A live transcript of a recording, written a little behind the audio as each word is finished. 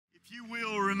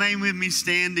remain with me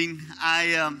standing.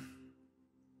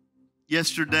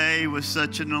 Yesterday was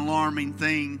such an alarming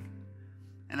thing.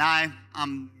 And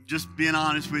I'm just being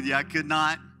honest with you. I could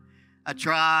not. I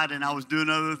tried and I was doing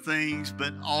other things,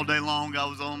 but all day long I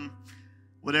was on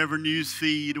whatever news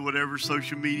feed or whatever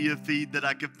social media feed that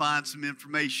I could find some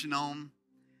information on.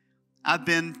 I've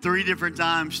been 3 different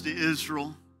times to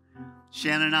Israel.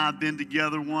 Shannon and I have been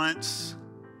together once.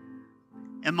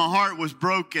 And my heart was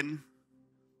broken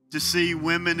to see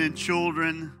women and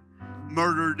children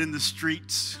murdered in the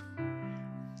streets.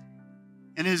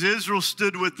 And as Israel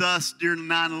stood with us during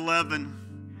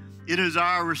 9/11, it is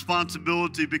our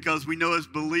responsibility, because we know as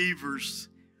believers,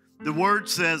 the word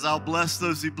says, I'll bless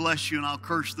those who bless you and I'll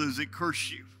curse those that curse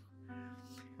you.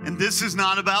 And this is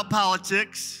not about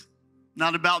politics,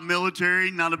 not about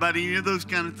military, not about any of those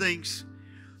kind of things.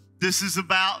 This is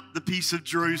about the peace of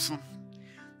Jerusalem.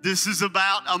 This is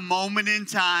about a moment in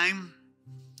time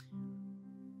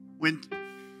when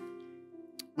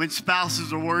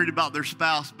spouses are worried about their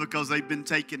spouse because they've been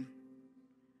taken.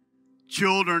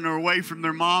 Children are away from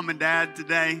their mom and dad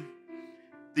today.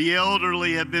 The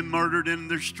elderly have been murdered in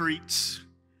their streets.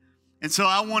 And so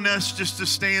I want us just to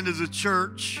stand as a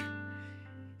church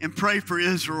and pray for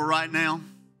Israel right now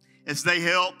as they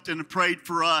helped and prayed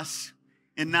for us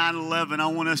in 9/11. I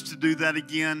want us to do that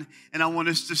again. And I want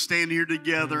us to stand here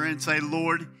together and say,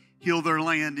 Lord, heal their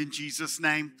land in Jesus'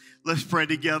 name. Let's pray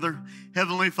together.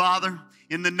 Heavenly Father,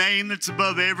 in the name that's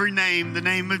above every name, the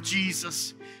name of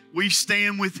Jesus, we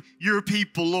stand with your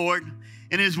people, Lord.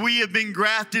 And as we have been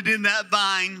grafted in that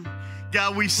vine,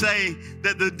 God, we say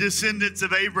that the descendants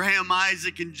of Abraham,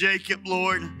 Isaac, and Jacob,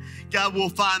 Lord, God, will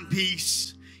find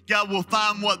peace. God, will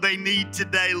find what they need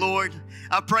today, Lord.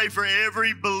 I pray for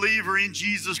every believer in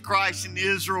Jesus Christ in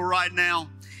Israel right now,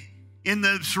 in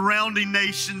the surrounding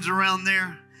nations around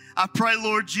there. I pray,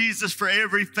 Lord Jesus, for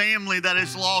every family that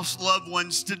has lost loved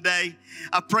ones today.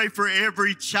 I pray for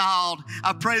every child.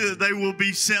 I pray that they will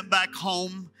be sent back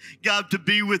home, God, to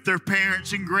be with their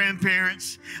parents and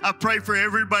grandparents. I pray for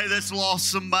everybody that's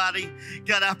lost somebody.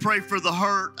 God, I pray for the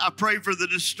hurt. I pray for the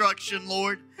destruction,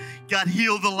 Lord. God,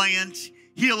 heal the land.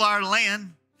 Heal our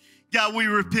land. God, we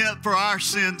repent for our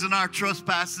sins and our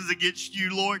trespasses against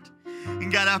you, Lord.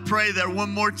 And God, I pray that one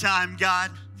more time,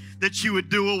 God, that you would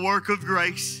do a work of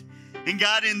grace. And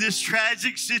God, in this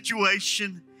tragic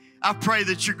situation, I pray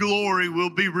that your glory will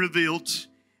be revealed.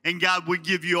 And God, we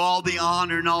give you all the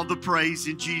honor and all the praise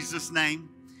in Jesus' name.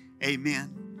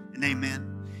 Amen and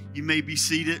amen. You may be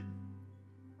seated.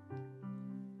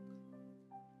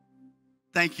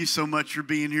 Thank you so much for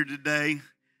being here today.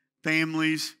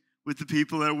 Families, with the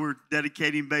people that were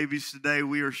dedicating babies today,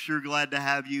 we are sure glad to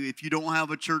have you. If you don't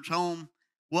have a church home,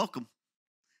 welcome.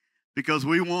 Because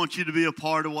we want you to be a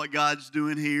part of what God's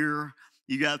doing here.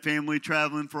 You got family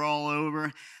traveling for all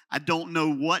over. I don't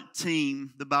know what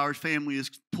team the Bowers family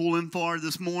is pulling for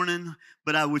this morning,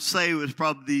 but I would say it was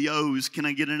probably the O's. Can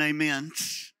I get an amen?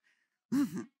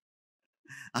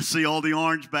 I see all the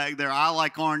orange back there. I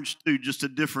like orange too, just a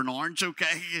different orange,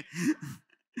 okay?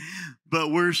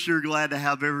 But we're sure glad to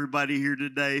have everybody here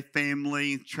today.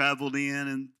 Family traveled in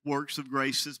and works of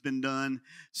grace has been done.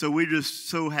 So we're just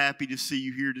so happy to see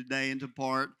you here today and to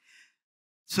part.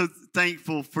 So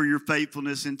thankful for your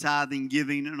faithfulness in tithing,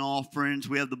 giving, and offerings.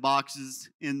 We have the boxes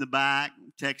in the back,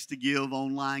 text to give,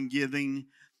 online giving.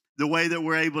 The way that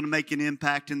we're able to make an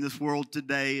impact in this world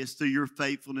today is through your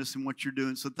faithfulness and what you're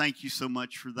doing. So thank you so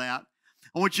much for that.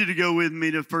 I want you to go with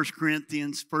me to 1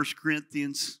 Corinthians. 1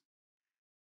 Corinthians.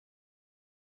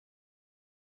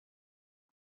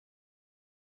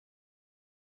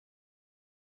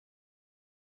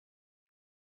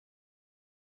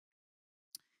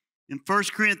 In 1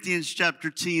 Corinthians chapter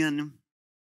 10,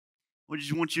 I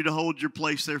just want you to hold your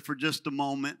place there for just a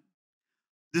moment.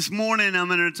 This morning, I'm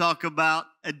going to talk about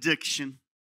addiction.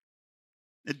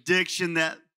 Addiction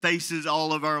that faces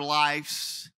all of our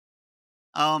lives.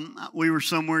 We were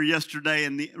somewhere yesterday,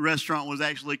 and the restaurant was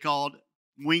actually called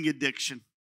Wing Addiction.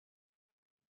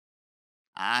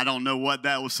 I don't know what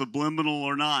that was, subliminal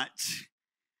or not.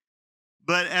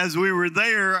 But as we were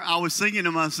there, I was thinking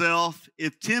to myself,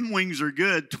 if 10 wings are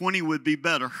good, 20 would be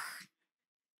better.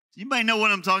 You may know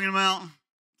what I'm talking about.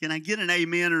 Can I get an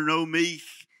amen or no me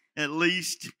at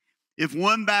least? If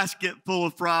one basket full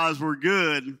of fries were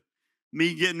good,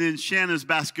 me getting in Shanna's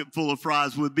basket full of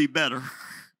fries would be better.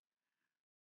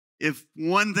 If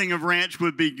one thing of ranch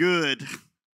would be good,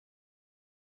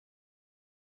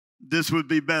 this would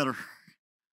be better.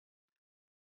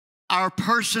 Our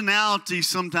personality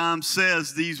sometimes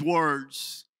says these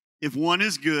words. If one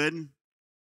is good,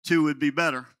 2 would be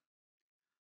better.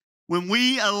 When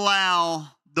we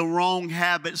allow the wrong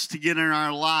habits to get in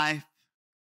our life.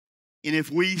 And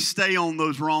if we stay on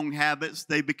those wrong habits,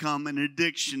 they become an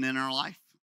addiction in our life.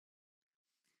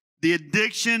 The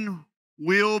addiction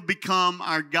will become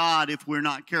our God if we're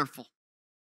not careful.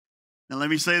 Now, let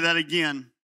me say that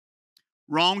again.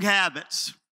 Wrong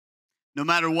habits, no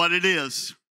matter what it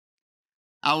is.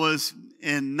 I was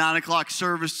in 9 o'clock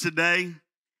service today.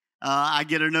 I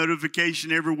get a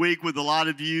notification every week with a lot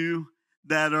of you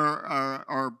that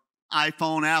are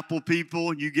iPhone, Apple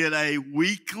people. You get a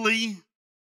weekly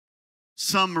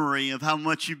summary of how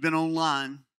much you've been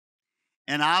online.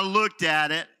 And I looked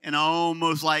at it, and I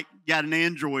almost like got an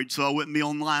Android, so I wouldn't be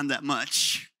online that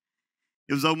much.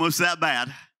 It was almost that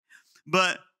bad.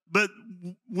 But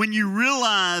when you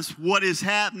realize what is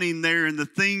happening there and the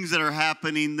things that are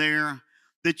happening there,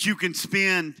 that you can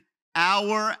spend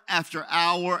hour after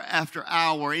hour after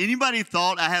hour. Anybody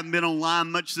thought I haven't been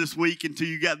online much this week until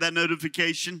you got that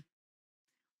notification?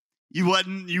 You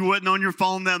wasn't on your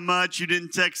phone that much. You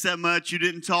didn't text that much. You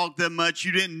didn't talk that much.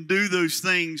 You didn't do those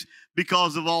things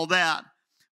because of all that.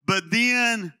 But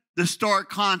then the stark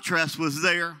contrast was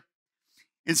there.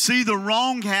 And see, the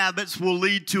wrong habits will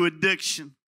lead to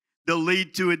addiction. They'll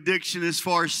lead to addiction as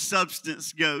far as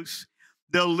substance goes.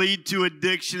 They'll lead to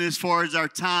addiction as far as our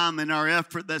time and our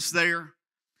effort that's there.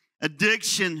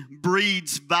 Addiction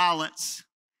breeds violence.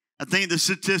 I think the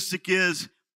statistic is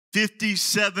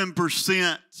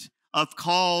 57% of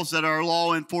calls that our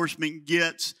law enforcement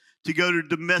gets to go to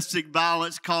domestic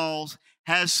violence calls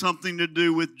has something to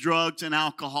do with drugs and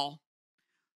alcohol.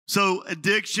 So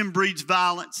addiction breeds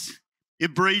violence.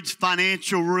 It breeds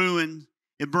financial ruin.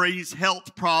 It breeds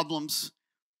health problems.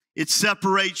 It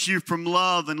separates you from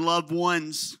love and loved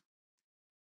ones.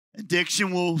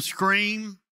 Addiction will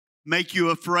scream, make you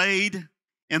afraid,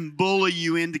 and bully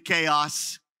you into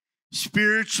chaos.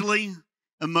 Spiritually,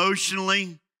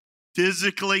 emotionally,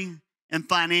 physically, and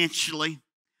financially.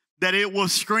 That it will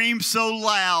scream so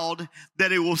loud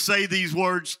that it will say these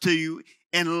words to you,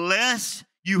 unless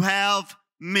you have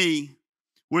me,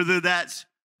 whether that's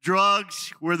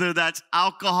drugs, whether that's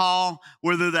alcohol,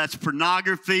 whether that's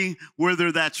pornography,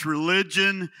 whether that's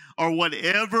religion, or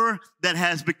whatever that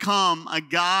has become a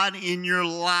God in your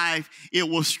life, it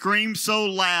will scream so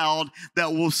loud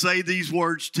that will say these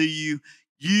words to you,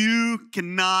 you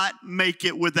cannot make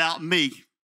it without me.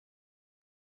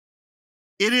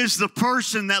 It is the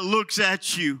person that looks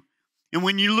at you, and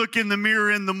when you look in the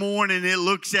mirror in the morning, it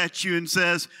looks at you and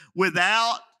says,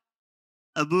 without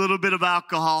a little bit of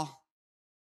alcohol,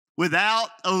 without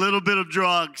a little bit of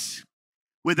drugs,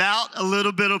 without a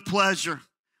little bit of pleasure,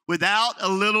 without a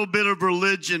little bit of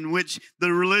religion, which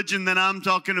the religion that I'm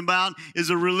talking about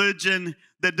is a religion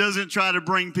that doesn't try to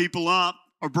bring people up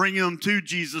or bring them to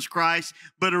Jesus Christ,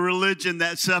 but a religion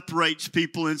that separates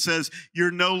people and says,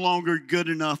 you're no longer good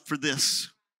enough for this.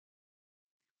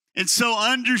 And so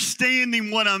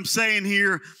understanding what I'm saying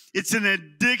here, it's an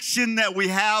addiction that we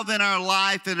have in our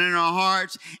life and in our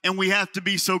hearts, and we have to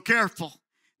be so careful.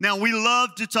 Now, we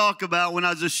love to talk about, when I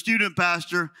was a student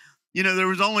pastor, there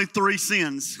was only 3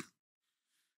 sins.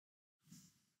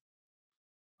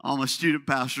 All my student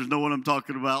pastors know what I'm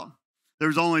talking about.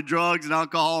 There's only drugs and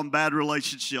alcohol and bad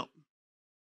relationship.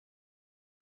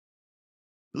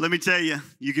 But let me tell you,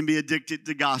 you can be addicted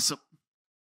to gossip.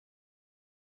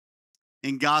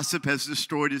 And gossip has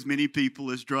destroyed as many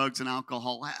people as drugs and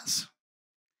alcohol has.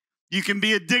 You can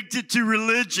be addicted to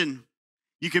religion.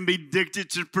 You can be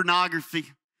addicted to pornography.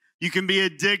 You can be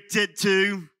addicted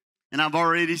to, and I've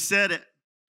already said it,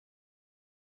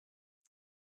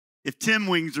 if 10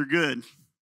 wings are good,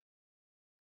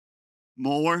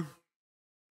 more.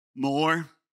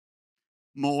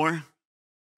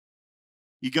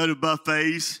 You go to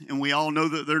buffets, and we all know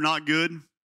that they're not good.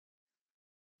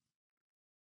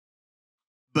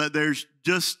 But there's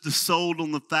just the sold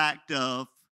on the fact of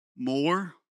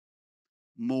more,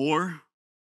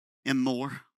 and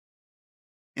more.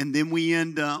 And then we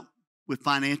end up with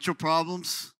financial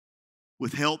problems,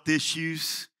 with health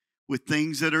issues, with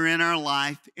things that are in our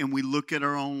life, and we look at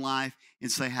our own life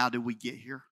and say, how did we get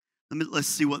here? Let's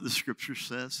see what the scripture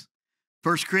says.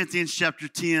 1 Corinthians chapter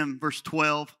 10, verse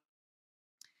 12.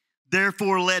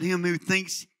 Therefore, let him who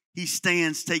thinks he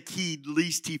stands take heed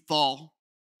lest he fall.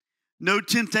 No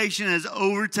temptation has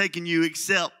overtaken you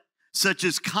except such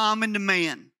as common to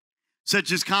man.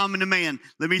 Such as common to man.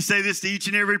 Let me say this to each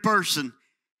and every person.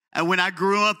 And when I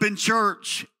grew up in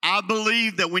church, I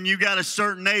believed that when you got a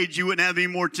certain age, you wouldn't have any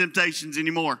more temptations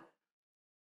anymore.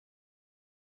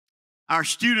 Our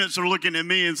students are looking at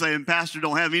me and saying, Pastor,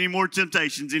 don't have any more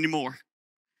temptations anymore.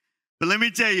 But let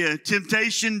me tell you,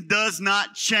 temptation does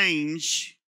not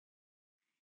change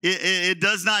It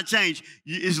does not change.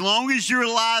 As long as you're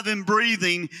alive and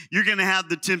breathing, you're going to have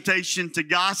the temptation to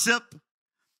gossip.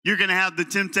 You're going to have the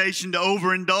temptation to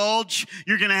overindulge.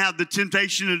 You're going to have the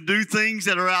temptation to do things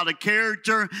that are out of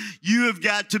character. You have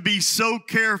got to be so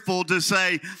careful to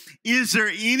say, is there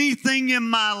anything in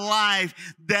my life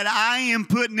that I am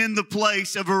putting in the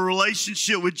place of a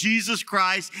relationship with Jesus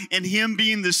Christ and Him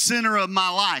being the center of my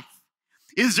life?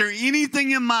 Is there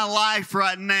anything in my life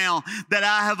right now that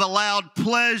I have allowed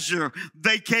pleasure,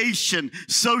 vacation,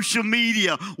 social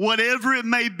media, whatever it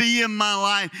may be in my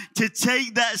life, to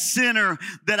take that center,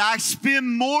 that I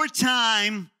spend more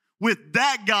time with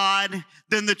that God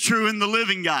than the true and the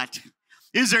living God?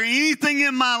 Is there anything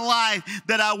in my life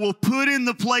that I will put in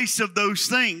the place of those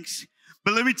things?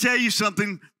 But let me tell you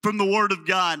something from the Word of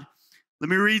God. Let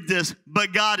me read this.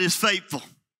 But God is faithful.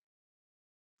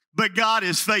 But God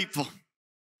is faithful,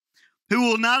 who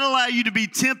will not allow you to be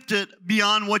tempted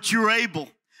beyond what you're able,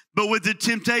 but with the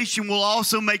temptation will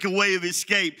also make a way of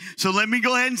escape. So let me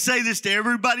go ahead and say this to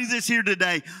everybody that's here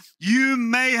today. You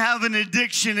may have an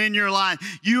addiction in your life.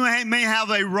 You may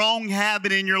have a wrong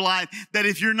habit in your life that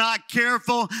if you're not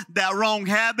careful, that wrong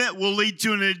habit will lead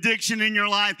to an addiction in your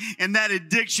life, and that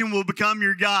addiction will become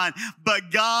your God. But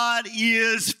God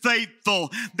is faithful,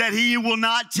 that He will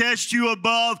not test you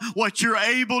above what you're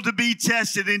able to be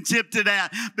tested and tempted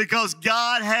at, because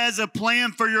God has a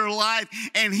plan for your life,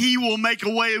 and He will make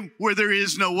a way where there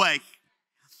is no way.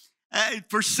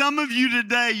 For some of you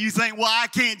today, you think, well, I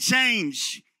can't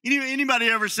change. Anybody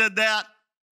ever said that?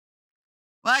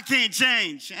 Well, I can't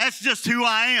change. That's just who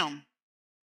I am.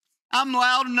 I'm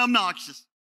loud and obnoxious.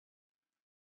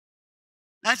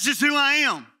 That's just who I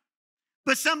am.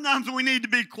 But sometimes we need to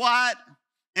be quiet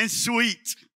and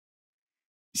sweet.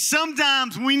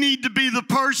 Sometimes we need to be the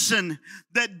person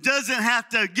that doesn't have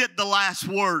to get the last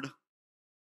word.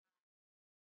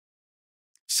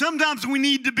 Sometimes we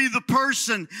need to be the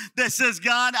person that says,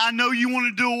 God, I know you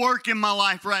want to do a work in my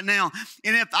life right now.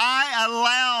 And if I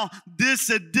allow this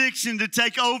addiction to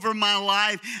take over my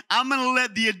life, I'm going to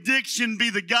let the addiction be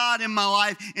the God in my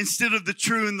life instead of the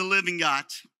true and the living God.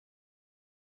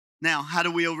 Now, how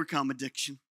do we overcome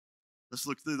addiction? Let's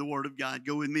look through the Word of God.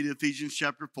 Go with me to Ephesians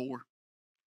chapter 4.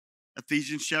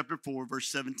 Ephesians chapter 4, verse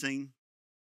 17.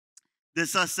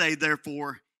 This I say,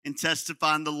 therefore, and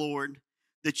testify in the Lord,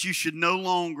 that you should no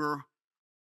longer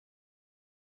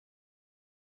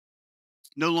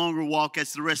walk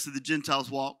as the rest of the Gentiles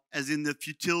walk, as in the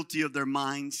futility of their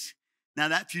minds. Now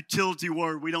that futility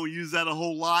word, we don't use that a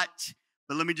whole lot,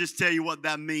 but let me just tell you what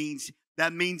that means.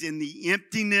 That means in the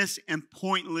emptiness and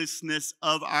pointlessness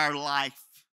of our life.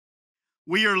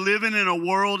 We are living in a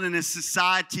world and a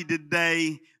society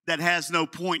today that has no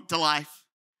point to life,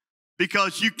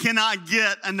 because you cannot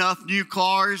get enough new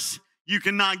cars. You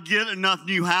cannot get enough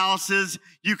new houses.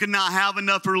 You cannot have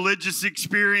enough religious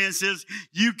experiences.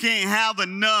 You can't have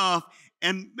enough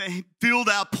and feel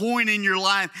that point in your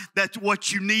life. That's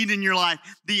what you need in your life.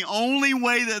 The only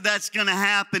way that that's going to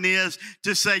happen is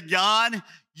to say, God,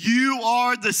 you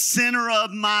are the center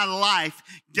of my life.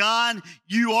 God,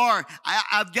 you are.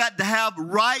 I've got to have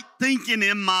right thinking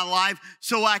in my life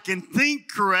so I can think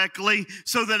correctly,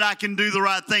 so that I can do the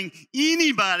right thing.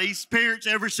 Anybody's parents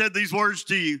ever said these words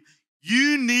to you?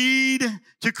 You need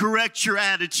to correct your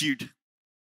attitude.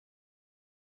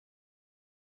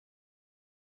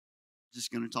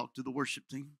 Just going to talk to the worship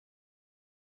team.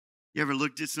 You ever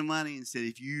looked at somebody and said,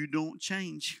 if you don't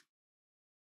change,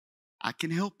 I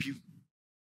can help you.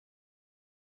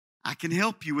 I can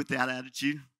help you with that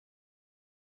attitude.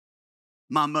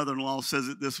 My mother-in-law says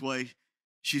it this way.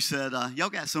 She said, y'all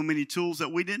got so many tools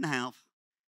that we didn't have.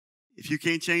 If you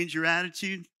can't change your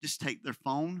attitude, just take their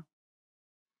phone.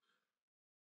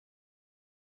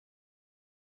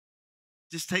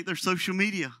 Just take their social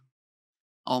media.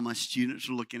 All my students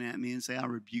are looking at me and say, I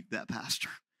rebuke that pastor.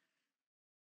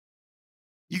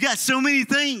 You got so many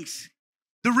things.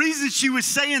 The reason she was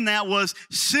saying that was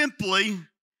simply,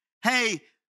 hey,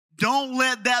 don't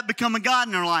let that become a God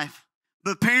in our life.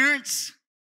 But parents,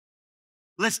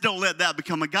 let's don't let that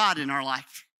become a God in our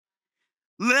life.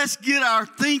 Let's get our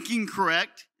thinking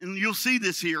correct, and you'll see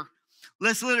this here.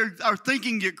 Let's let our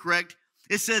thinking get correct.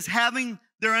 It says, having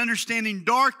their understanding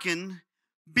darkened,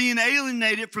 being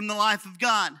alienated from the life of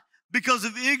God because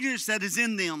of ignorance that is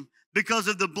in them, because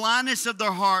of the blindness of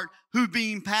their heart, who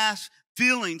being past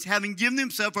feelings, having given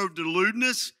themselves over to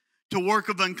lewdness, to work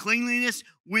of uncleanliness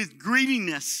with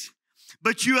greediness.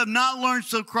 But you have not learned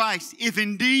so Christ, if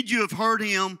indeed you have heard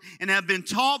him and have been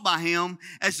taught by him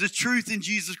as the truth in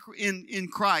Jesus, in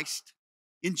Christ,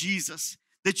 in Jesus,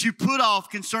 that you put off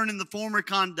concerning the former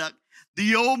conduct,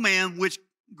 the old man which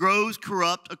grows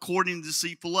corrupt according to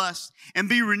deceitful lust. And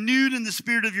be renewed in the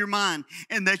spirit of your mind,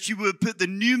 and that you would put the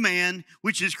new man,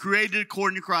 which is created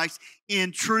according to Christ,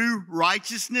 in true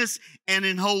righteousness and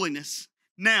in holiness.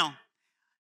 Now,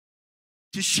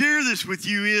 to share this with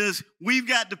you is we've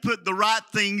got to put the right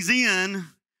things in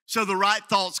so the right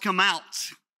thoughts come out.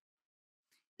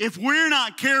 If we're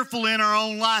not careful in our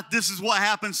own life, this is what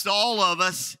happens to all of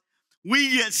us.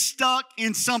 We get stuck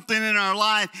in something in our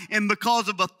life, and because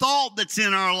of a thought that's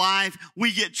in our life,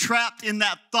 we get trapped in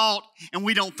that thought, and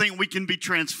we don't think we can be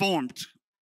transformed.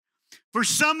 For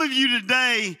some of you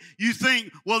today, you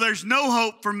think, well, there's no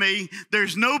hope for me,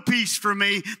 there's no peace for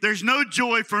me, there's no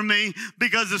joy for me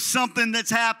because of something that's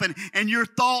happened, and you're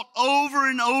thought over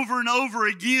and over and over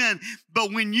again.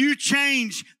 But when you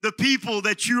change the people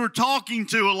that you are talking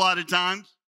to a lot of times,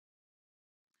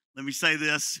 let me say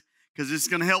this, because it's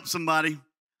going to help somebody.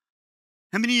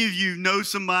 How many of you know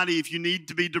somebody, if you need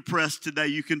to be depressed today,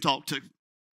 you can talk to?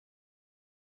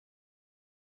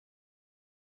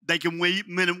 They can win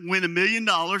 $1 million,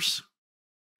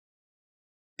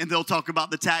 and they'll talk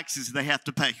about the taxes they have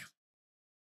to pay.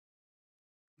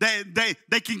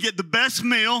 They can get the best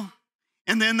meal,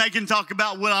 and then they can talk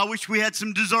about, well, I wish we had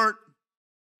some dessert.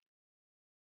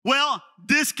 Well,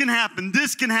 this can happen,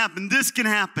 this can happen, this can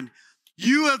happen.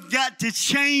 You have got to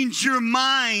change your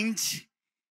mind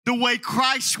the way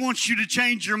Christ wants you to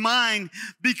change your mind,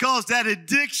 because that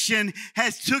addiction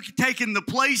has taken the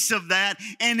place of that,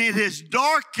 and it has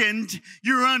darkened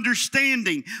your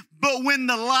understanding. But when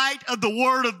the light of the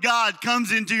Word of God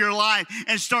comes into your life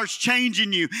and starts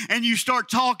changing you, and you start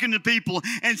talking to people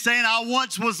and saying, I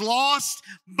once was lost,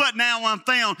 but now I'm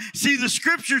found. See, the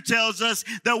Scripture tells us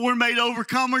that we're made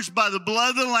overcomers by the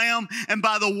blood of the Lamb and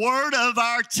by the word of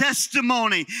our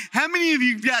testimony. How many of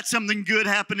you got something good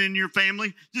happening in your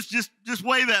family? Just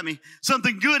wave at me.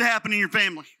 Something good happening in your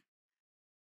family.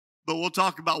 But we'll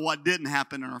talk about what didn't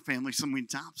happen in our family so many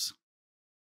times.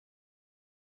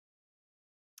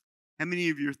 How many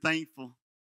of you are thankful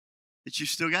that you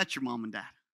still got your mom and dad?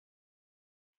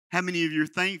 How many of you are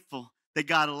thankful that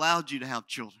God allowed you to have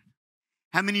children?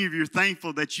 How many of you are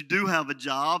thankful that you do have a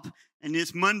job, and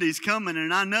it's Monday's coming,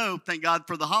 and I know, thank God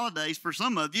for the holidays for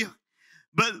some of you.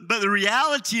 But the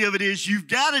reality of it is you've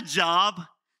got a job.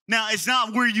 Now, it's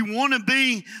not where you want to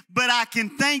be, but I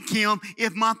can thank Him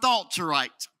if my thoughts are right.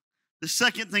 The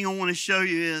second thing I want to show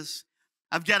you is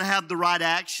I've got to have the right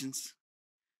actions.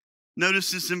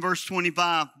 Notice this in verse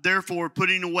 25. Therefore,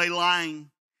 putting away lying,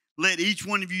 let each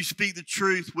one of you speak the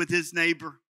truth with his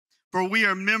neighbor, for we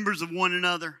are members of one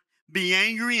another. Be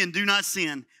angry and do not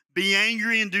sin. Be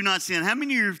angry and do not sin. How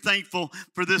many of you are thankful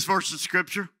for this verse of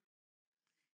Scripture?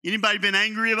 Anybody been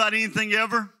angry about anything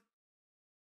ever?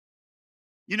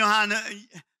 You know how I know?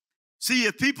 See,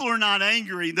 if people are not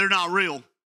angry, they're not real.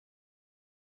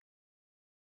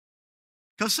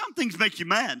 Because some things make you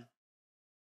mad.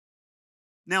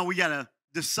 Now we got to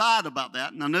decide about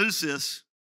that. Now notice this.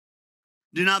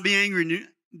 Do not be angry.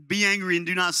 Be angry and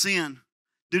do not sin.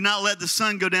 Do not let the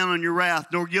sun go down on your wrath,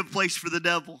 nor give place for the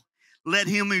devil. Let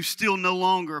him who steal no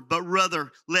longer, but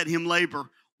rather let him labor,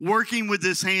 working with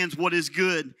his hands what is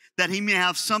good, that he may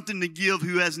have something to give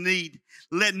who has need.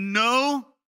 Let no.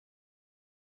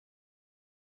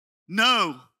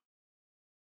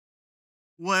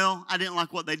 Well, I didn't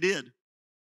like what they did.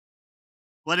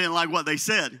 Well, I didn't like what they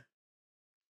said.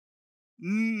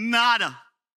 Nada.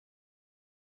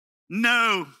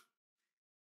 No.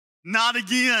 Not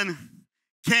again.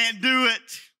 Can't do it.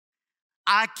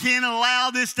 I can't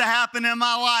allow this to happen in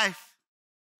my life.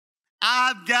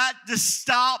 I've got to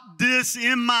stop this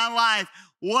in my life.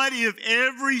 What if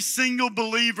every single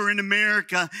believer in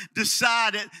America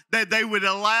decided that they would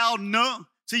allow no?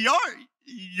 See,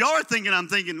 y'all are thinking, I'm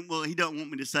thinking, well, he don't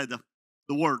want me to say the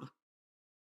word.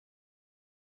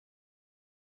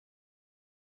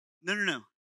 No.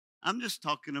 I'm just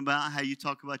talking about how you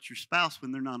talk about your spouse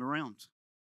when they're not around.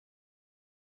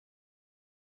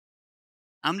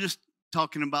 I'm just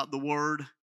talking about the word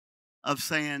of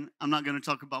saying, I'm not going to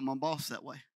talk about my boss that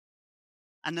way.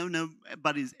 I know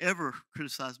nobody's ever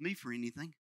criticized me for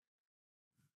anything.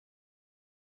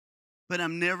 But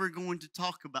I'm never going to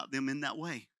talk about them in that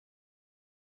way.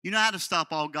 You know how to stop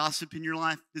all gossip in your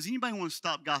life? Does anybody want to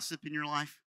stop gossip in your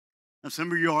life? Now,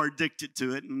 some of you are addicted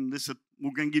to it, and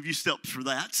we're going to give you steps for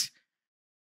that.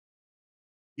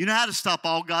 You know how to stop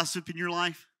all gossip in your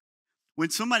life?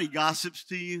 When somebody gossips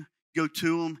to you, go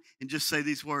to them and just say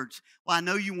these words. Well, I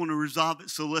know you want to resolve it,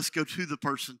 so let's go to the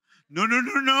person. No.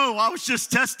 I was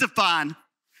just testifying.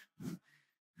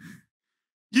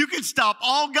 You can stop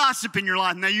all gossip in your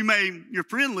life. Now, your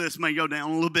friend list may go down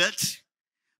a little bit,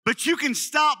 but you can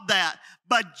stop that.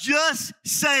 by just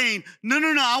saying, no,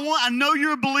 I know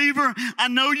you're a believer. I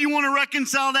know you want to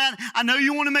reconcile that. I know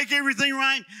you want to make everything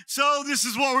right. So this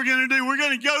is what we're going to do. We're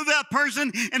going to go to that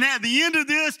person, and at the end of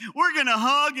this, we're going to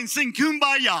hug and sing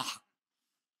Kumbaya.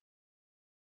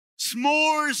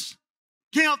 S'mores,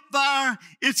 campfire,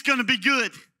 it's going to be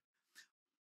good.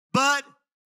 But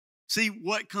see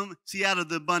out of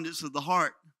the abundance of the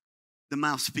heart, the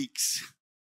mouth speaks.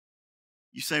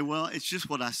 You say, well, it's just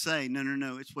what I say.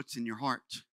 No, it's what's in your heart.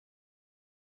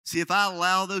 See, if I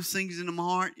allow those things into my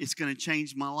heart, it's going to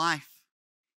change my life.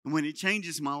 And when it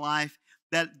changes my life,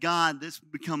 that God that's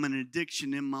become an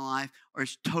addiction in my life or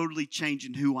is totally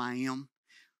changing who I am.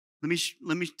 Let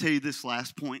me tell you this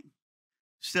last point.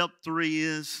 Step 3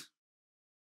 is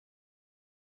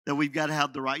that we've got to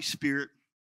have the right spirit.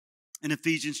 In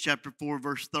Ephesians chapter 4,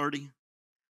 verse 30,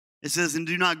 it says, and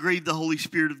do not grieve the Holy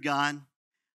Spirit of God,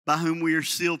 by whom we are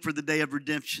sealed for the day of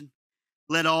redemption.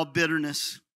 Let all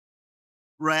bitterness,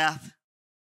 wrath,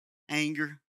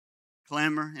 anger,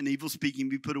 clamor, and evil speaking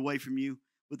be put away from you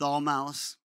with all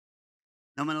malice.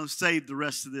 Now, I'm going to save the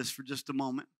rest of this for just a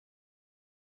moment.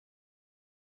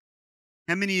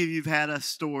 How many of you have had a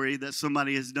story that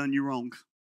somebody has done you wrong?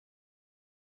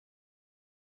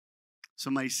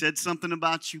 Somebody said something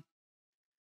about you.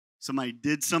 Somebody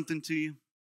did something to you.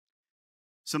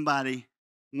 Somebody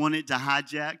wanted to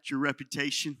hijack your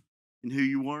reputation and who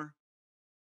you were.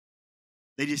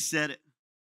 They just said it.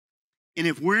 And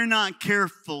if we're not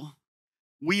careful,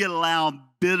 we allow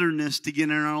bitterness to get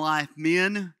in our life.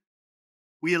 Men,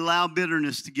 we allow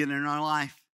bitterness to get in our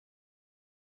life.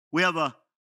 We have a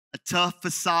tough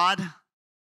facade,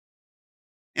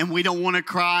 and we don't want to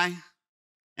cry,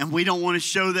 and we don't want to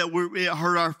show that it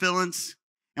hurt our feelings,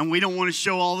 and we don't want to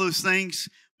show all those things.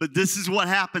 But this is what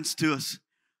happens to us.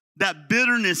 That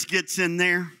bitterness gets in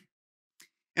there,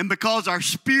 and because our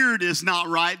spirit is not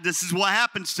right, this is what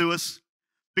happens to us.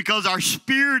 Because our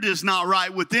spirit is not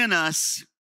right within us,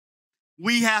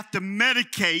 we have to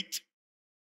medicate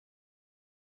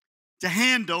to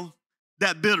handle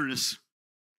that bitterness,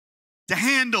 to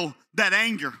handle that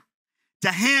anger, to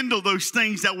handle those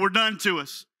things that were done to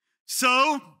us.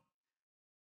 So,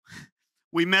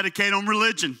 we medicate on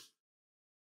religion.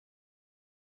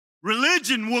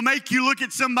 Religion will make you look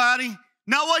at somebody,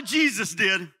 not what Jesus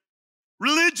did.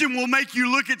 Religion will make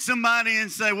you look at somebody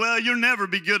and say, well, you'll never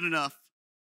be good enough.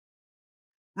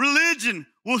 Religion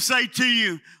will say to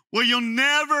you, well, you'll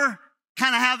never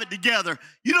kind of have it together.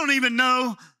 You don't even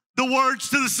know the words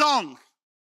to the song.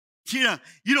 You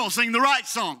don't sing the right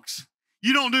songs.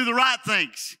 You don't do the right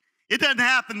things. It doesn't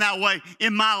happen that way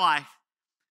in my life.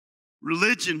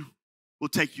 Religion will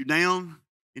take you down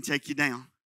and take you down.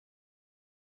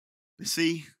 But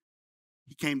see,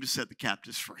 he came to set the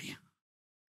captives free.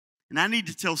 And I need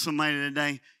to tell somebody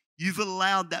today, you've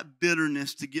allowed that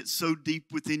bitterness to get so deep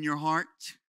within your heart.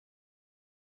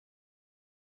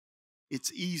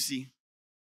 It's easy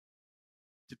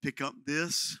to pick up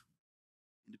this,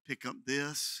 and to pick up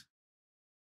this,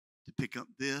 to pick up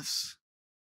this,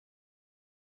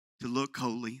 to look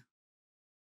holy,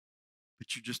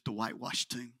 but you're just a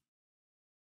whitewashed tomb.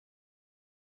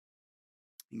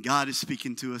 And God is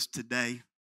speaking to us today,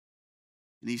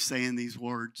 and he's saying these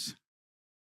words.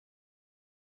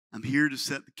 I'm here to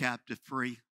set the captive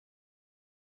free.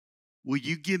 Will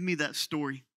you give me that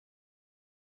story?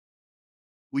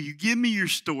 Will you give me your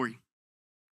story?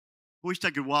 I wish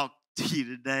I could walk to you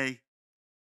today.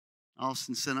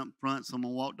 Austin sent up front, so I'm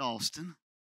going to walk to Austin.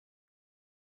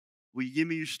 Will you give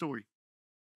me your story?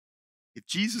 If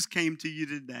Jesus came to you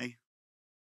today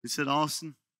and said,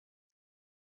 Austin,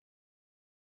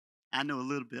 I know a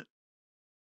little bit.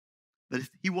 But if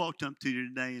he walked up to you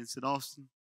today and said, Austin,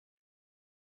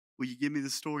 will you give me the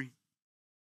story?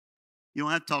 You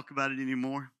don't have to talk about it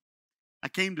anymore. I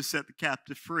came to set the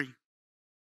captive free.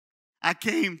 I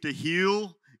came to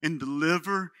heal and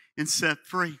deliver and set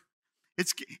free.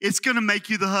 It's going to make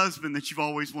you the husband that you've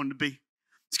always wanted to be.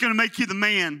 It's going to make you the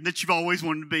man that you've always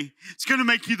wanted to be. It's going to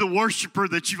make you the worshiper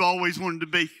that you've always wanted to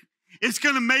be. It's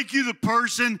going to make you the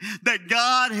person that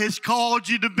God has called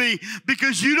you to be,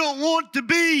 because you don't want to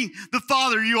be the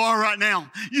father you are right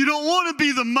now. You don't want to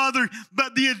be the mother,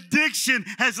 but the addiction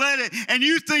has led it. And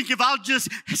you think if I'll just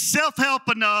self-help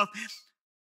enough,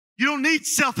 you don't need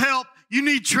self-help, you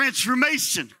need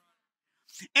transformation.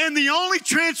 And the only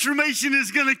transformation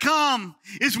is going to come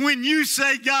is when you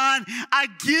say, God, I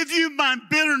give you my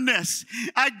bitterness.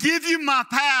 I give you my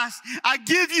past. I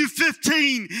give you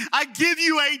 15. I give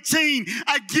you 18.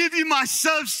 I give you my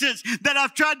substance that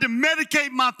I've tried to medicate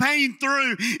my pain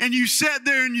through. And you sit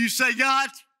there and you say, God,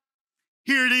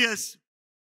 here it is.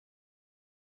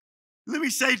 Let me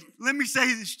say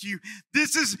this to you.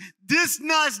 This does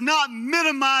not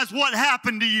minimize what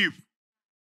happened to you.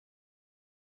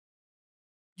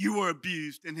 You were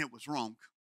abused and it was wrong.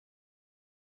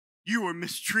 You were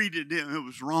mistreated and it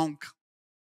was wrong.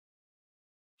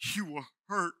 You were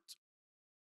hurt.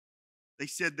 They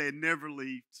said they'd never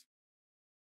leave.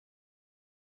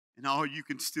 And all you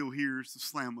can still hear is the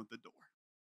slam of the door.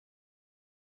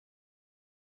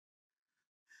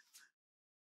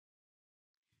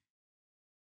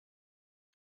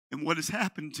 And what has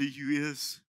happened to you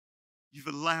is you've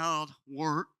allowed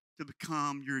work to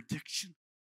become your addiction.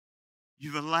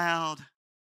 You've allowed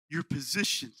your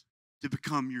position to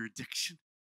become your addiction.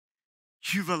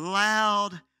 You've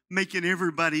allowed making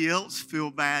everybody else feel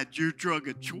bad your drug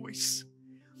of choice.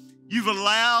 You've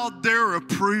allowed their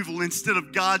approval instead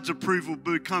of God's approval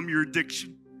to become your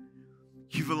addiction.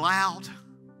 You've allowed.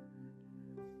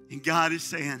 And God is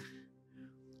saying,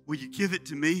 will you give it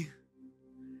to me?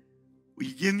 Will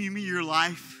you give me your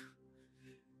life?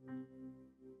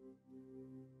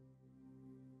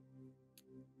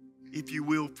 If you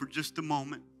will, for just a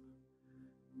moment.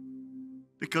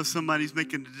 Because somebody's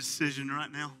making a decision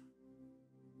right now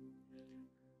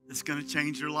that's going to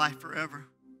change their life forever.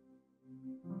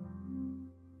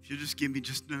 If you'll just give me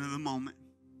just another moment.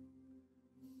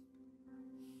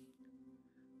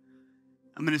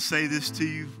 I'm going to say this to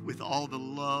you with all the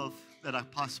love that I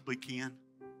possibly can.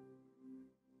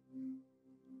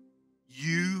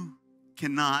 You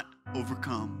cannot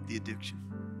overcome the addiction.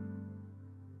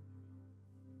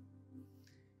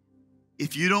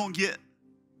 If you don't get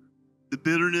the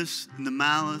bitterness and the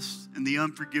malice and the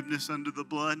unforgiveness under the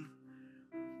blood,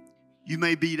 you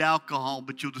may beat alcohol,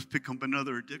 but you'll just pick up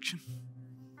another addiction.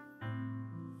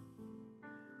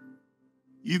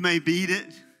 You may beat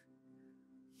it,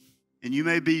 and you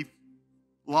may be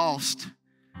lost.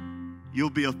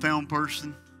 You'll be a found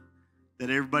person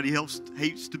that everybody else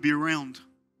hates to be around.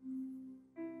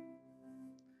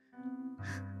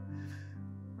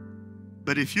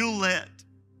 But if you'll let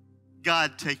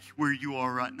God take you where you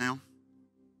are right now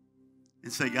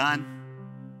and say, God,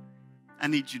 I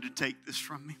need you to take this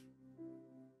from me.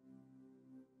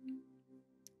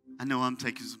 I know I'm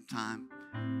taking some time,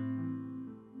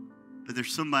 but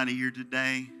there's somebody here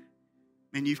today,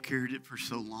 man, you've carried it for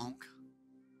so long.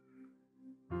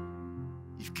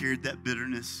 You've carried that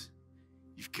bitterness.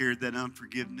 You've carried that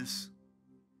unforgiveness.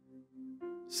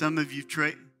 Some of you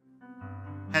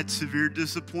had severe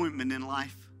disappointment in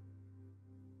life.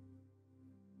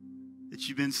 That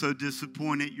you've been so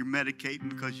disappointed, you're medicating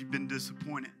because you've been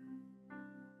disappointed.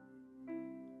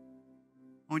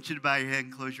 I want you to bow your head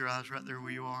and close your eyes right there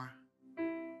where you are.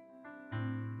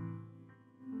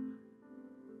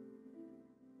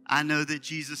 I know that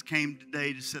Jesus came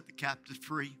today to set the captive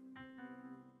free.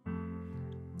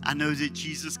 I know that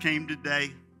Jesus came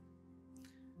today,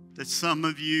 that some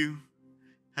of you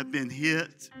have been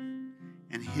hit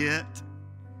and hit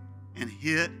and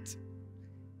hit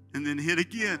and then hit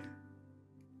again.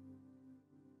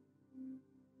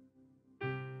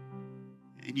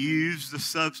 And you use the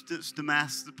substance to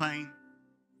mask the pain.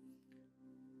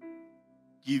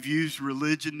 You've used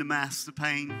religion to mask the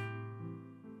pain.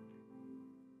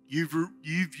 You've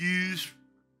used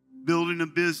building a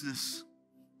business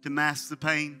to mask the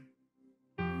pain.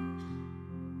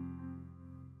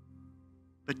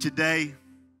 But today,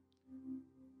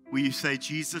 will you say,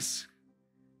 Jesus,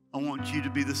 I want you to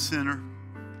be the center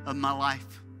of my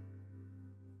life.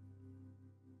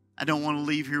 I don't want to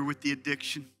leave here with the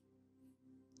addiction.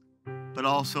 But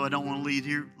also, I don't want to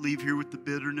leave here with the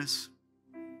bitterness,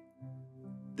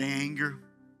 the anger.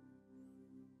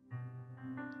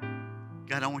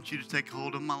 God, I want you to take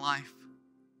hold of my life.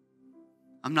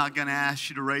 I'm not going to ask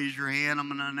you to raise your hand. I'm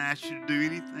not going to ask you to do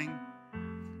anything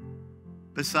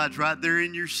besides right there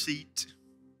in your seat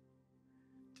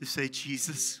to say,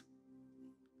 Jesus,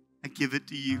 I give it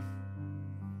to you.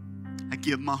 I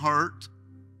give my heart.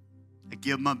 I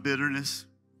give my bitterness.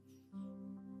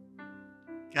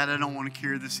 God, I don't want to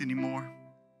carry this anymore.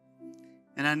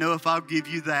 And I know if I'll give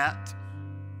you that,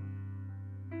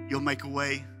 you'll make a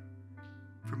way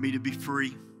for me to be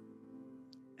free.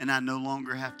 And I no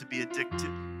longer have to be addicted.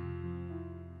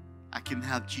 I can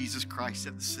have Jesus Christ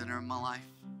at the center of my life.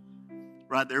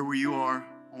 Right there where you are,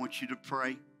 I want you to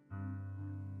pray.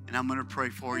 And I'm going to pray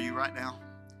for you right now.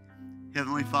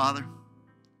 Heavenly Father,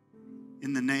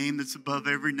 in the name that's above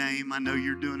every name, I know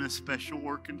you're doing a special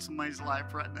work in somebody's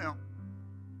life right now.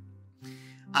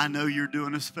 I know you're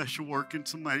doing a special work in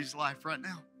somebody's life right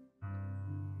now.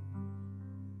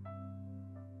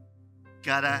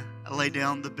 God, I lay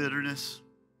down the bitterness.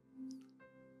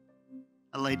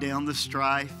 I lay down the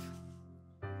strife.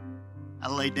 I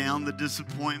lay down the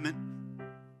disappointment.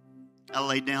 I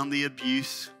lay down the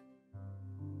abuse.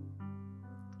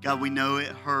 God, we know it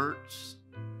hurts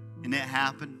and it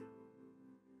happened.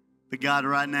 But God,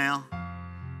 right now,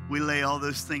 we lay all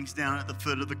those things down at the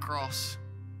foot of the cross.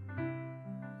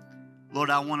 Lord,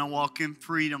 I want to walk in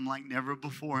freedom like never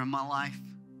before in my life.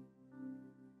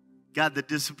 God, the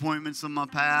disappointments of my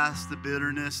past, the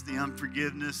bitterness, the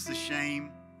unforgiveness, the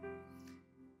shame,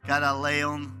 God, I lay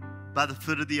on by the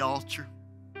foot of the altar,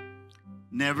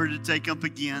 never to take up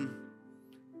again,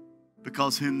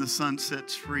 because whom the Son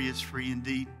sets free is free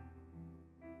indeed.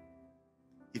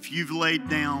 If you've laid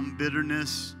down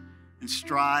bitterness and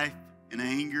strife and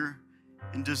anger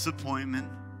and disappointment,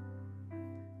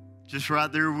 just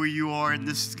right there where you are, and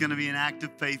this is going to be an act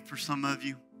of faith for some of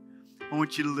you, I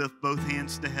want you to lift both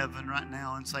hands to heaven right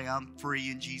now and say, I'm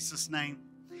free in Jesus' name.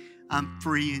 I'm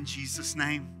free in Jesus'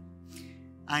 name.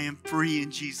 I am free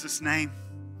in Jesus' name.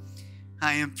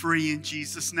 I am free in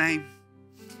Jesus' name.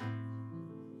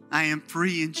 I am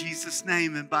free in Jesus'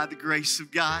 name, and by the grace of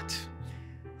God,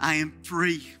 I am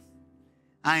free.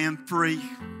 I am free.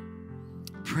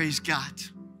 Praise God.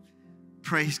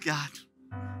 Praise God.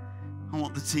 I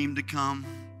want the team to come.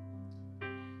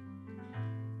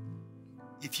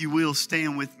 If you will,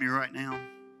 stand with me right now.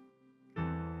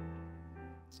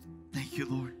 Thank you,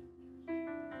 Lord.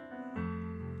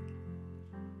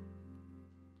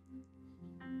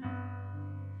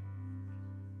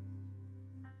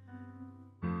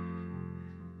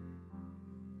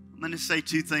 I'm going to say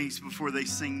two things before they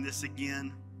sing this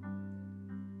again.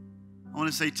 I want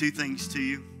to say two things to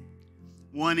you.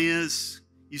 One is,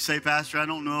 you say, Pastor, I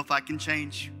don't know if I can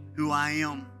change who I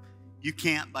am. You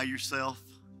can't by yourself.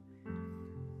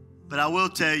 But I will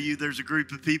tell you, there's a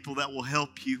group of people that will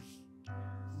help you.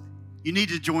 You need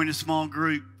to join a small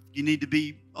group. You need to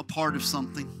be a part of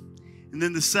something. And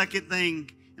then the second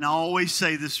thing, and I always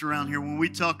say this around here, when we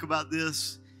talk about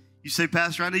this, you say,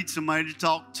 Pastor, I need somebody to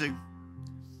talk to.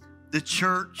 The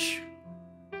church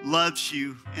loves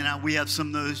you, and we have some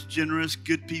of those generous,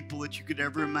 good people that you could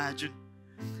ever imagine.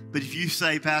 But if you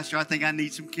say, Pastor, I think I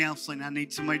need some counseling, I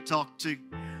need somebody to talk to,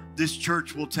 this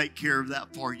church will take care of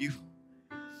that for you.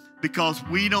 Because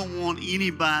we don't want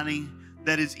anybody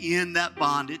that is in that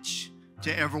bondage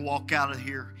to ever walk out of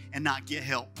here and not get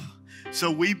help.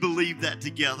 So we believe that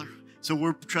together. So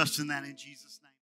we're trusting that in Jesus.